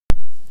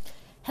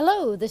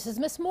Hello, this is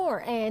Miss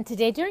Moore, and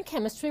today during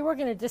chemistry we're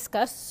going to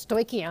discuss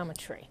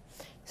stoichiometry.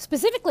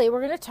 Specifically, we're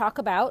going to talk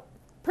about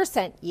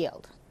percent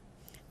yield.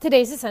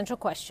 Today's essential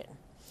question: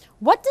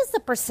 what does the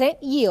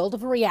percent yield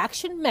of a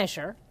reaction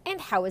measure, and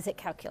how is it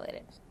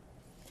calculated?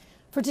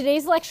 For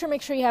today's lecture,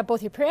 make sure you have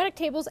both your periodic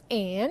tables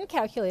and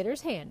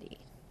calculators handy.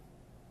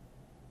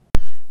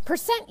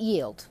 Percent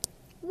yield,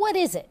 what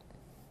is it?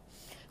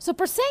 So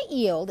percent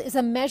yield is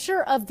a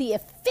measure of the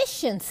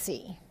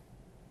efficiency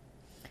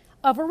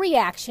of a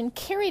reaction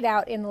carried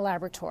out in the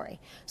laboratory.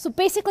 So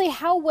basically,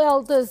 how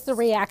well does the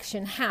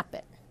reaction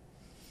happen?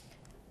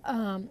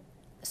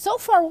 So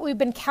far what we've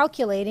been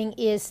calculating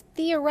is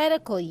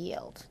theoretical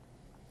yield.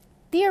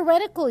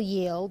 Theoretical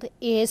yield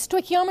is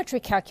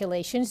stoichiometry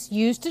calculations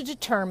used to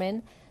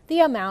determine the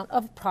amount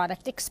of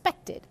product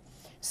expected.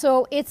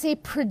 So it's a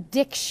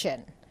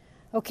prediction.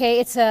 Okay,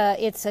 it's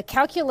a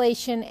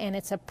calculation and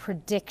it's a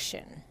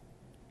prediction.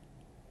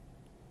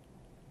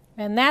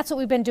 And that's what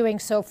we've been doing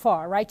so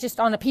far, right? Just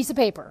on a piece of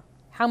paper.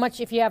 How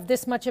much, if you have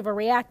this much of a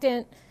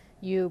reactant,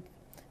 you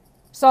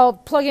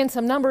plug in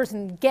some numbers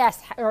and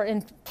guess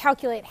and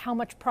calculate how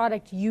much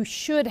product you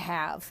should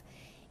have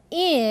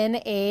in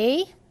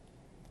a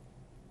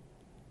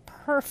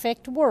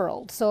perfect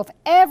world. So if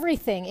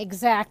everything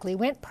exactly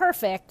went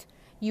perfect,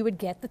 you would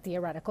get the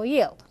theoretical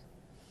yield.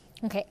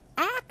 Okay,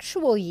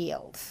 actual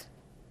yield.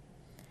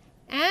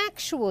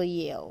 Actual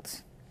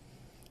yield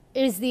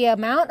is the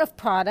amount of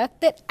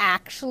product that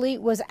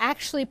was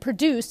actually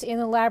produced in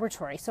the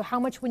laboratory. So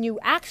how much, when you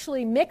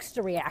actually mixed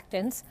the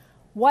reactants,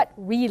 what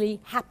really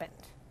happened,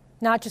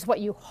 not just what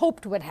you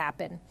hoped would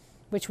happen,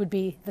 which would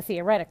be the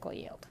theoretical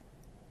yield.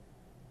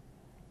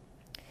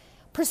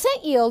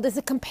 Percent yield is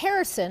a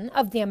comparison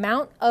of the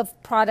amount of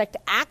product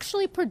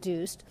actually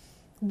produced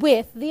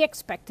with the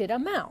expected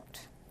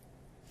amount.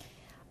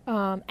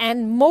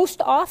 And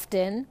most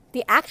often,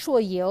 the actual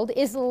yield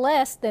is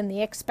less than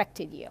the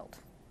expected yield.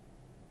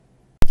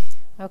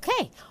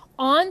 Okay,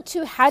 on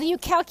to how do you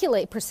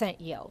calculate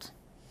percent yield?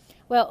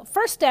 Well,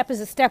 first step is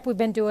a step we've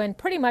been doing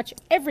pretty much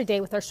every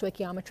day with our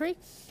stoichiometry.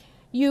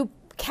 You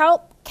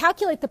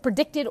calculate the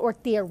predicted or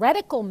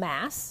theoretical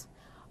mass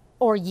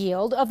or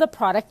yield of the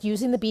product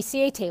using the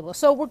BCA table.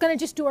 So we're going to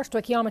just do our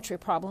stoichiometry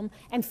problem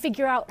and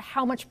figure out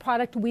how much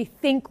product we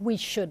think we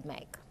should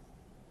make.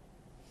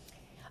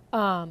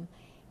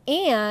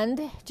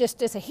 And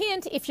just as a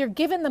hint, if you're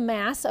given the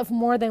mass of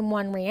more than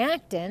one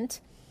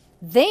reactant,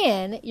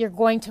 then you're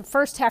going to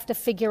first have to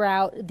figure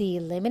out the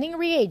limiting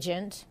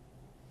reagent.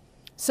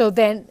 So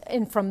then,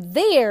 and from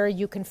there,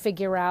 you can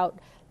figure out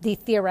the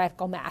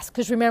theoretical mass.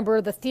 Because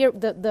remember,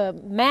 the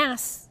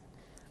mass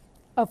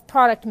of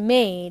product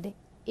made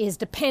is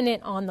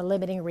dependent on the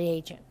limiting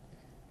reagent.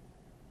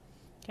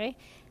 Okay?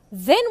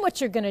 Then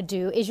what you're going to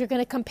do is you're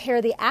going to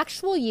compare the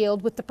actual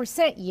yield with the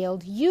percent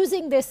yield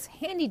using this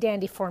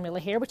handy-dandy formula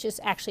here, which is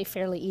actually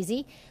fairly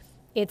easy.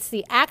 It's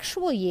the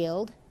actual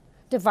yield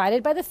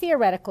divided by the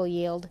theoretical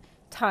yield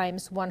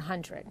times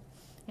 100.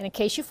 And in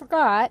case you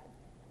forgot,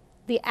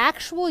 the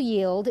actual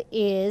yield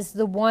is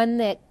the one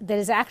that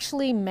is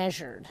actually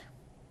measured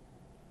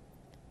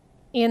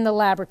in the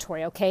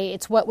laboratory, okay?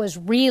 It's what was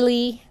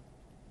really,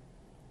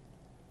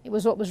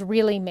 what was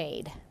really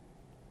made.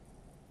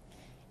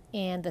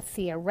 And the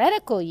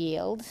theoretical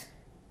yield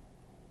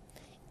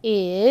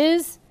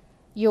is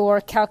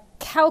your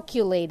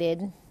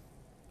calculated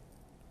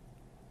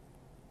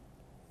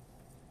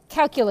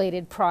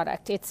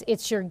product.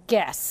 It's your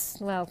guess.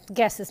 Well,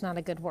 guess is not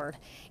a good word.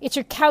 It's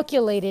your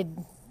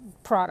calculated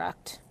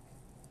product.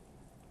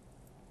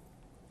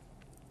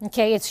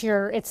 Okay,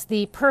 it's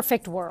the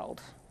perfect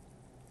world.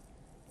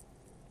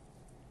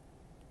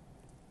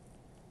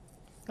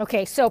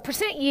 Okay, so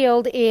percent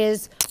yield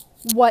is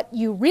what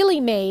you really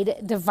made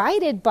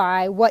divided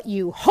by what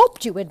you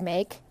hoped you would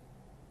make,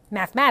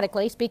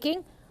 mathematically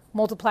speaking,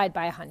 multiplied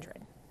by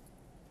 100.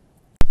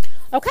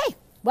 Okay,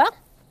 well,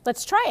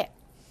 let's try it.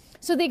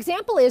 So the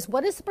example is,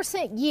 what is the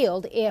percent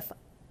yield if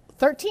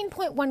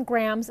 13.1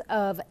 grams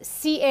of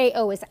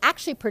CaO is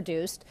actually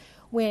produced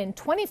when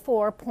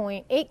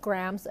 24.8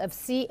 grams of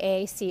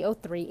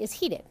CaCO3 is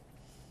heated?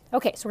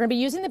 Okay, so we're going to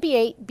be using the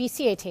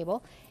BCA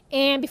table.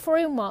 And before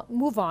we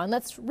move on,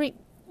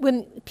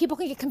 when people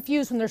can get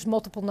confused when there's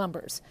multiple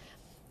numbers.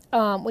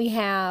 We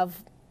have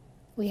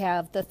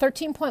the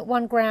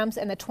 13.1 grams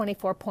and the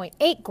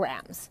 24.8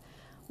 grams.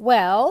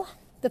 Well,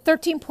 the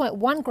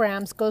 13.1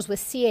 grams goes with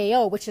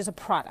CaO, which is a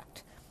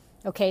product.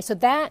 Okay, so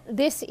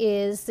this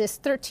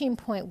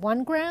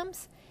 13.1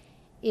 grams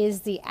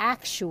is the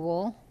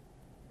actual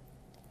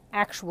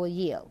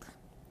yield.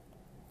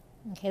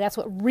 Okay, that's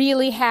what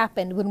really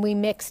happened when we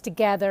mixed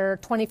together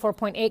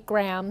 24.8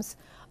 grams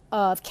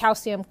of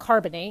calcium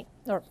carbonate,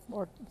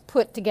 or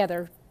put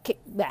together,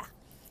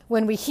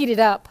 when we heated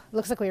up,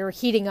 looks like we were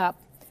heating up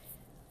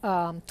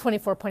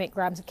 24.8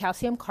 grams of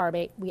calcium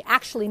carbonate, we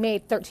actually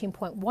made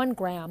 13.1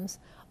 grams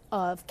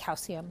of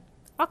calcium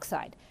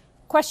oxide.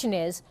 Question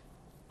is,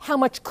 how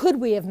much could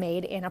we have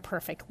made in a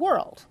perfect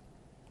world?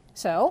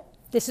 So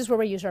this is where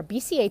we use our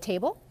BCA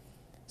table.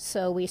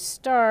 So we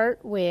start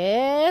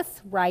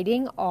with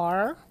writing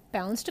our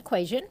balanced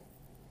equation,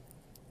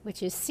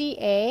 which is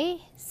CaCO3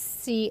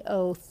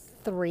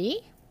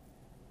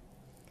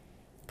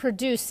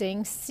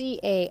 producing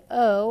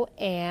CaO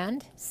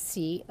and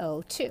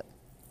CO2.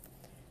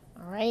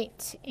 All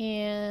right,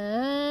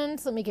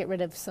 and let me get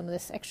rid of some of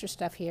this extra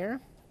stuff here.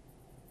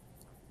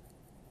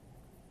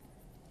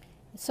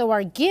 So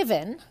our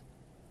given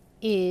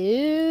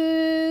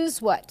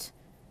is what?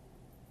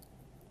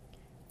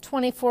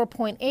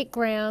 24.8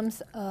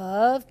 grams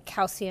of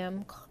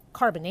calcium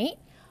carbonate,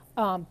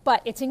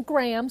 but it's in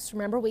grams.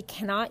 Remember, we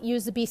cannot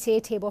use the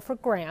BCA table for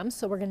grams,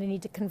 so we're going to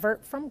need to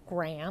convert from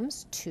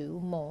grams to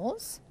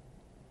moles.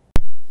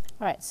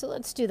 All right, so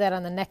let's do that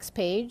on the next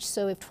page.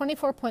 So we have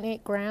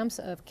 24.8 grams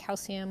of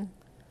calcium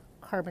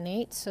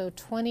carbonate. So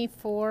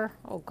 24,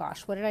 oh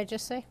gosh, what did I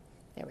just say?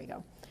 There we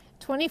go.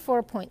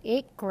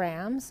 24.8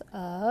 grams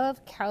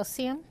of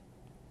calcium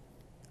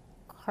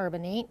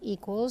carbonate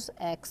equals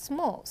X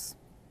moles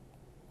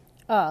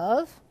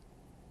of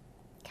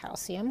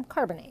calcium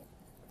carbonate.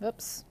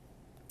 Oops,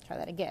 try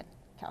that again,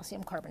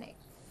 calcium carbonate.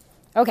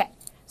 Okay,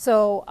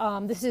 so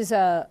this is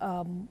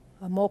a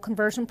mole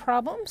conversion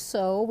problem,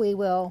 so we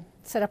will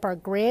set up our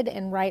grid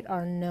and write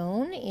our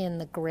known in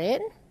the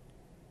grid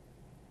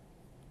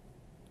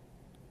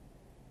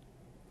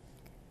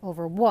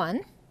over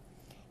 1.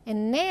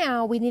 And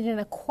now we need an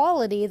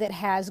equality that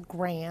has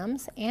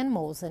grams and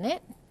moles in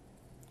it.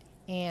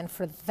 And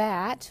for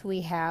that,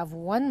 we have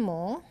 1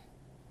 mole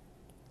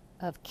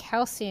of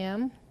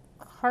calcium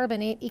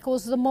carbonate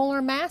equals the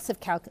molar mass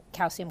of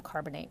calcium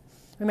carbonate.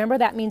 Remember,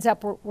 that means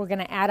that we're going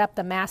to add up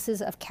the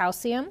masses of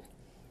calcium,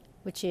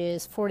 which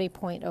is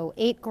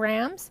 40.08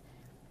 grams,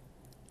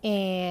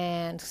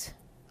 and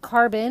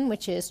carbon,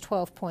 which is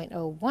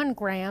 12.01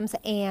 grams,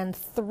 and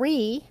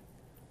 3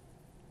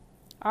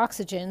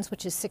 oxygens,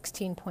 which is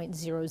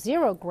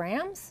 16.00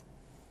 grams.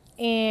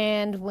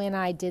 And when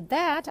I did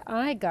that,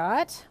 I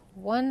got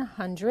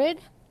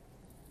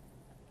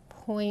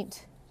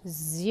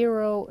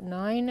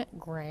 100.09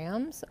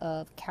 grams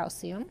of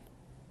calcium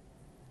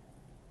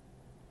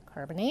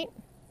carbonate.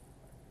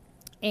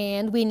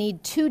 And we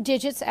need 2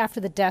 digits after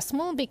the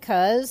decimal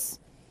because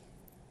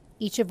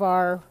each of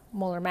our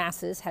molar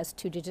masses has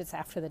 2 digits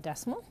after the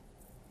decimal.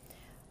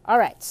 All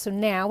right, so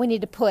now we need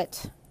to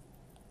put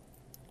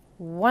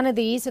one of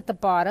these at the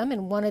bottom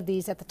and one of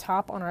these at the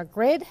top on our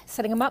grid,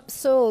 setting them up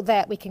so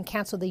that we can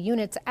cancel the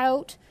units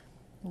out,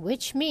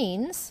 which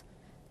means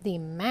the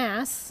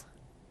mass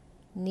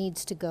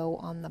needs to go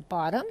on the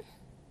bottom.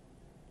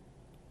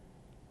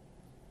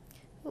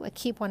 Oh, I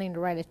keep wanting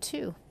to write a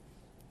 2.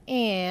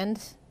 And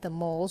the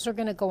moles are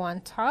going to go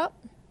on top.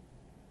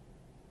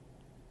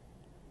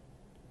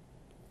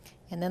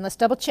 And then let's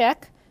double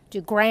check. Do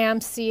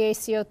grams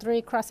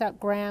CaCO3 cross out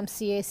grams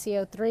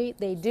CaCO3?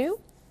 They do.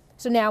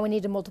 So now we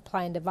need to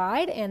multiply and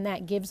divide, and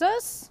that gives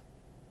us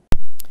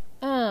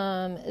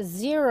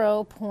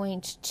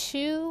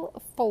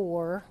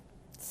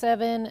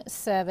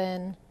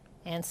 0.2477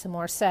 and some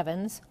more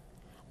 7s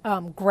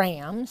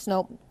grams,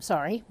 nope,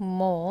 sorry,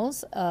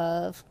 moles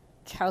of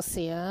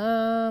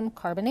calcium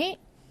carbonate.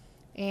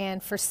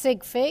 And for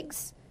sig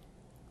figs,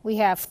 we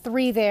have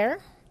 3 there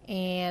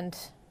and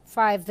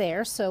 5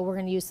 there, so we're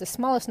going to use the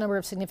smallest number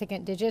of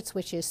significant digits,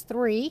 which is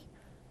 3.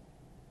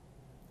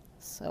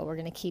 So we're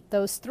going to keep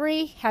those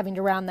 3, having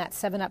to round that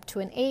 7 up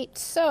to an 8.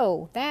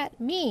 So that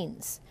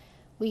means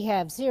we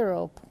have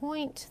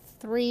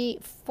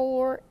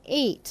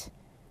 0.348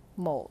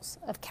 moles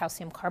of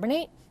calcium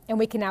carbonate, and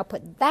we can now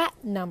put that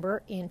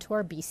number into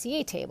our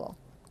BCA table.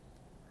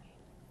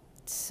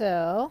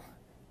 So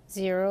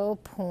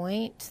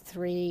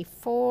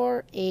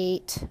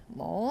 0.348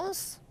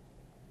 moles.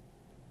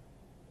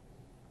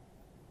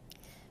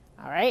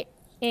 All right,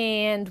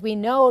 and we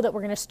know that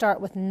we're going to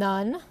start with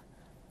none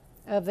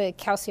of the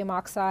calcium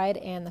oxide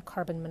and the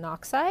carbon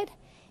monoxide,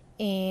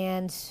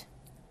 and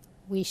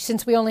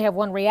since we only have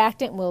one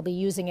reactant, we'll be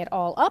using it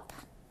all up.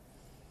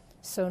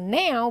 So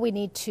now we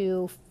need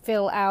to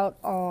fill out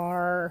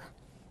our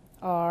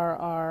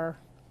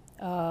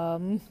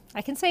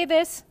I can say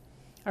this,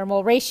 our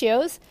mole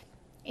ratios.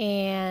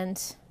 And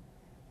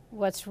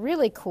what's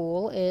really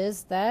cool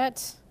is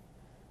that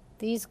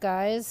these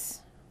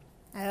guys,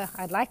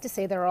 I'd like to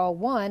say they're all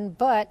 1,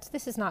 but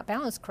this is not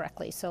balanced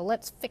correctly, so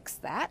let's fix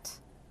that.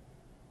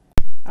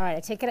 All right, I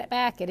take it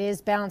back. It is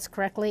balanced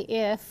correctly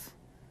if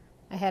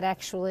I had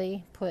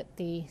actually put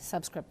the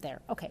subscript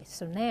there. Okay,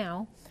 so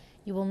now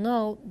you will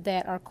note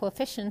that our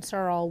coefficients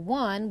are all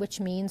 1, which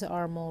means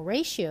our mole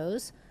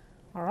ratios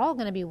are all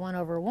going to be 1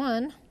 over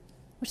 1,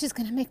 which is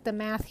going to make the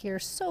math here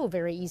so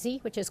very easy,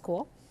 which is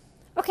cool.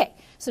 Okay,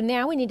 so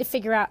now we need to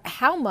figure out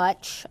how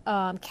much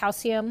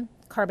calcium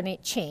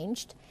carbonate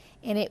changed,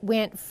 and it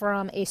went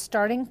from a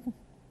starting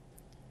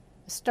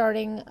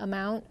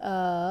amount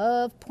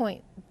of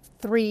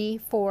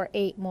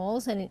 0.348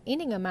 moles and an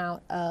ending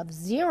amount of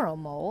 0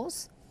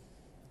 moles.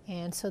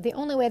 And so the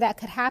only way that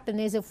could happen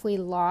is if we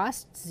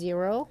lost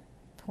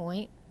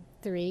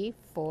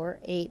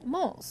 0.348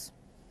 moles.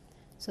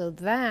 So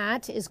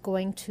that is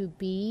going to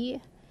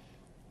be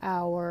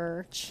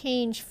our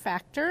change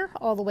factor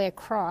all the way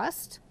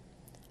across.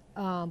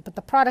 But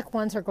the product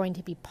ones are going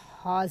to be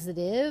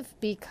positive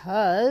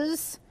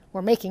because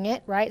we're making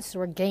it, right? So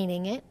we're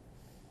gaining it.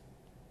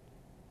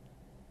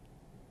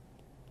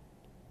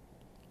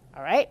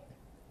 All right.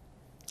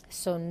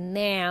 So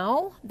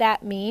now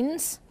that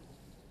means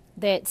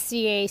that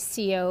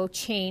CaCO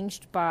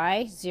changed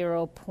by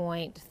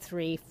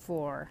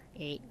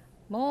 0.348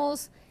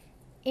 moles,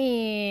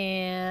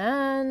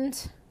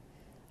 and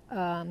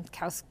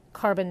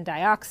carbon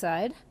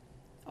dioxide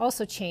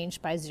also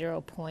changed by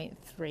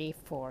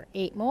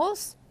 0.348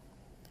 moles,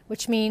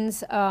 which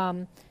means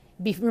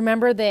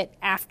remember that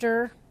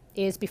after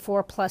is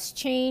before plus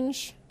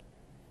change.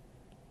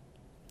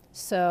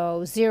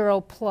 So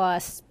 0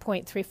 plus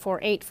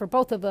 0.348 for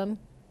both of them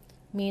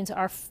means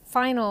our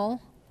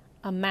final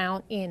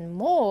amount in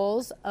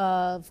moles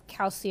of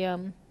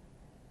calcium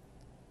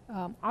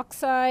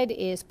oxide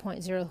is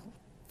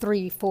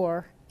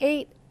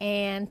 0.0348,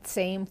 and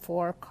same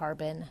for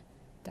carbon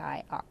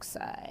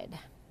dioxide.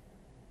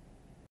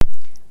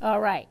 All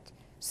right,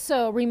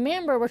 so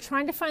remember we're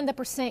trying to find the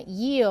percent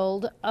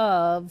yield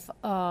of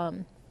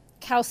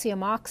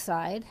calcium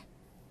oxide,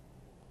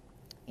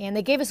 and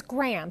they gave us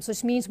grams,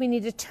 which means we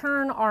need to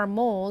turn our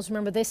moles.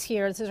 Remember this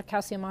is our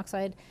calcium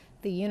oxide,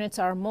 the units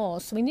are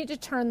moles, so we need to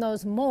turn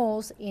those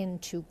moles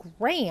into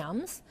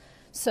grams.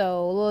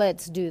 So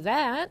let's do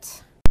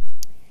that.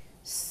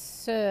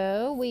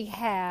 So we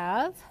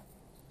have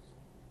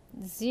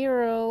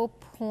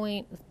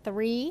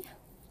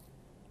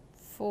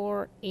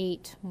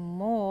 0.348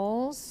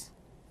 moles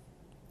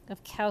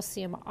of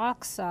calcium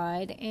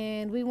oxide,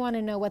 and we want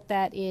to know what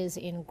that is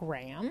in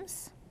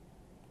grams.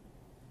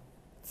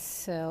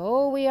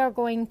 So we are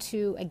going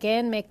to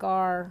again make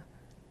our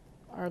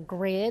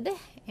grid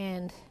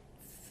and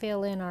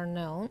fill in our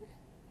known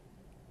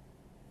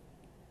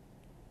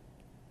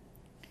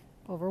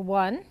over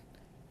 1,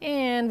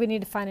 and we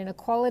need to find an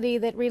equality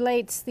that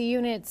relates the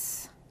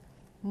units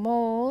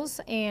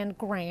moles and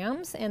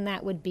grams, and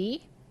that would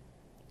be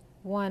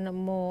 1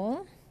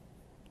 mole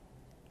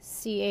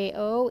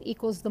CaO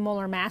equals the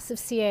molar mass of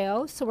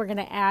CaO. So we're going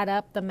to add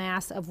up the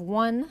mass of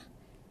 1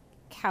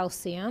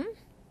 calcium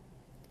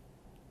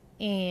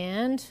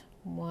and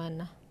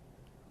 1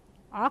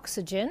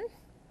 oxygen,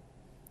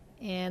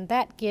 and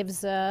that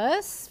gives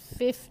us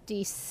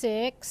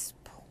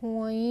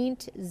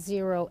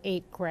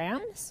 56.08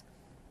 grams,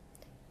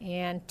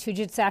 and 2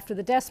 digits after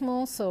the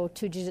decimal, so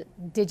 2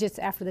 digits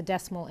after the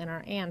decimal in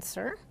our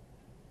answer.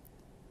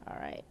 All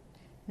right,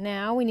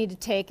 now we need to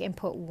take and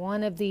put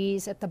one of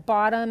these at the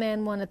bottom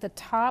and one at the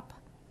top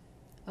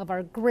of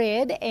our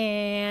grid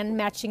and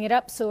matching it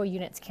up so our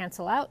units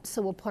cancel out.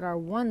 So we'll put our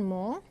 1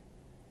 mole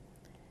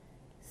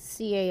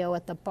CaO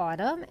at the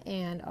bottom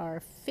and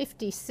our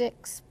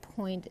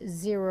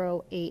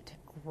 56.08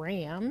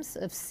 grams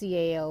of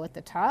CaO at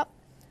the top.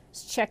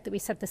 Let's check that we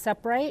set this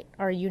up right.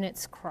 Our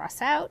units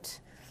cross out.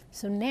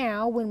 So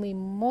now when we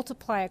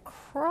multiply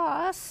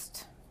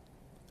across,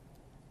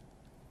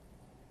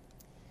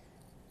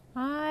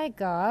 I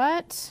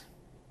got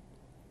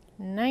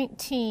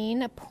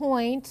 19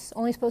 points,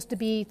 only supposed to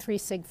be 3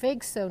 sig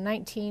figs, so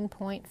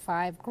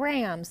 19.5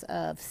 grams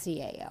of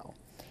CaO.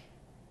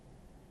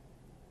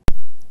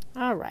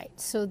 All right,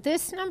 so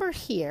this number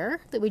here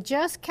that we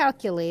just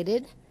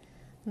calculated,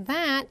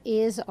 that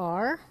is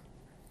our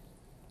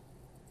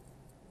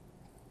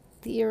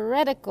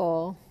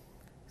theoretical,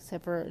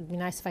 except for it'd be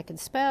nice if I could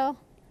spell.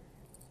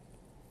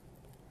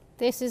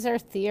 This is our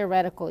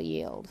theoretical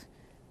yield.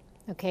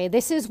 Okay,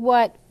 this is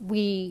what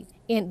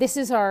this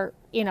is our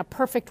in a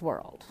perfect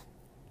world.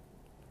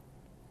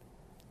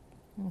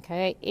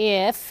 Okay,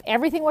 if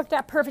everything worked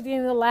out perfectly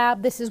in the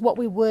lab, this is what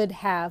we would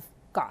have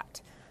got.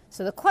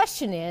 So the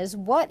question is,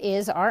 what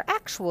is our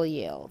actual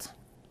yield?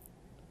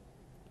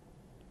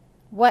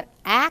 What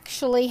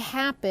actually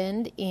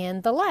happened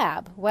in the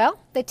lab?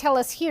 Well, they tell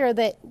us here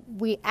that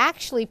we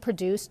actually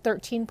produced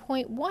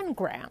 13.1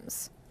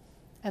 grams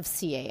of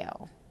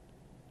CaO.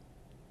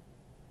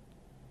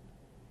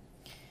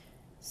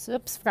 So,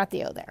 oops, forgot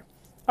the O there.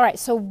 All right,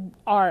 so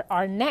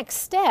our next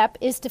step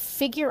is to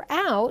figure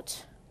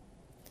out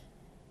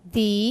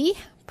the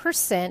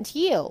percent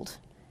yield.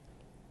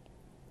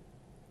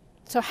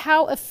 So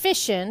how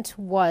efficient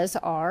was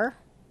our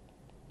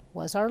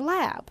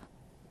lab?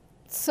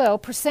 So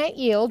percent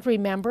yield,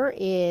 remember,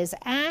 is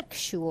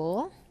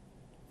actual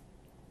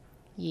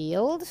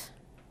yield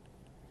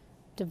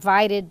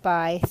divided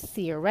by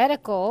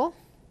theoretical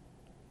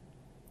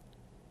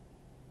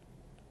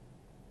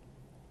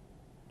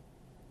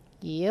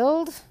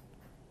yield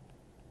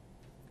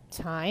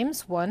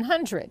times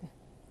 100.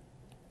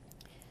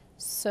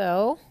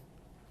 So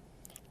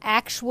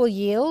actual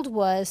yield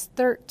was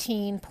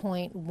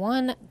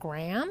 13.1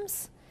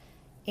 grams,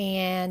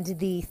 and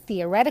the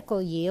theoretical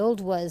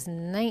yield was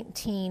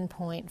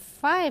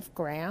 19.5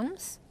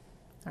 grams.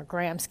 Our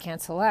grams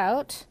cancel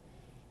out,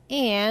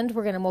 and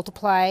we're going to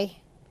multiply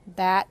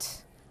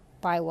that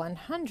by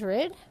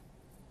 100,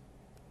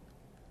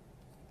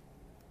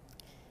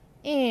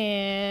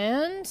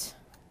 and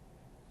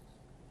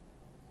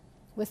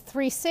With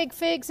 3 sig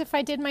figs, if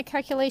I did my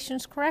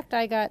calculations correct,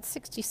 I got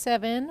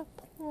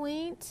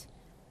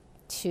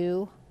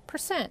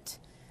 67.2%,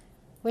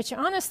 which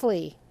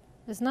honestly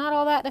is not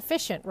all that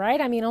efficient, right?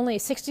 I mean, only a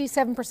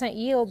 67%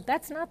 yield,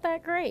 that's not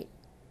that great.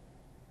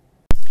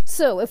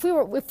 So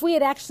if we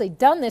had actually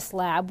done this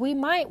lab, we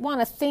might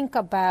want to think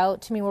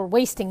about, I mean, we're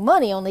wasting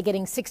money only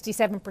getting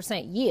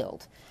 67%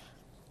 yield.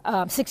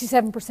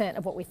 67%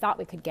 of what we thought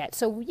we could get.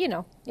 So, you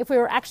know, if we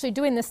were actually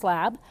doing this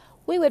lab,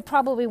 we would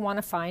probably want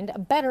to find a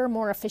better,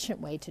 more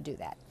efficient way to do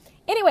that.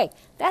 Anyway,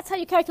 that's how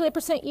you calculate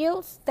percent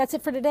yields. That's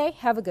it for today.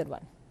 Have a good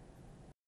one.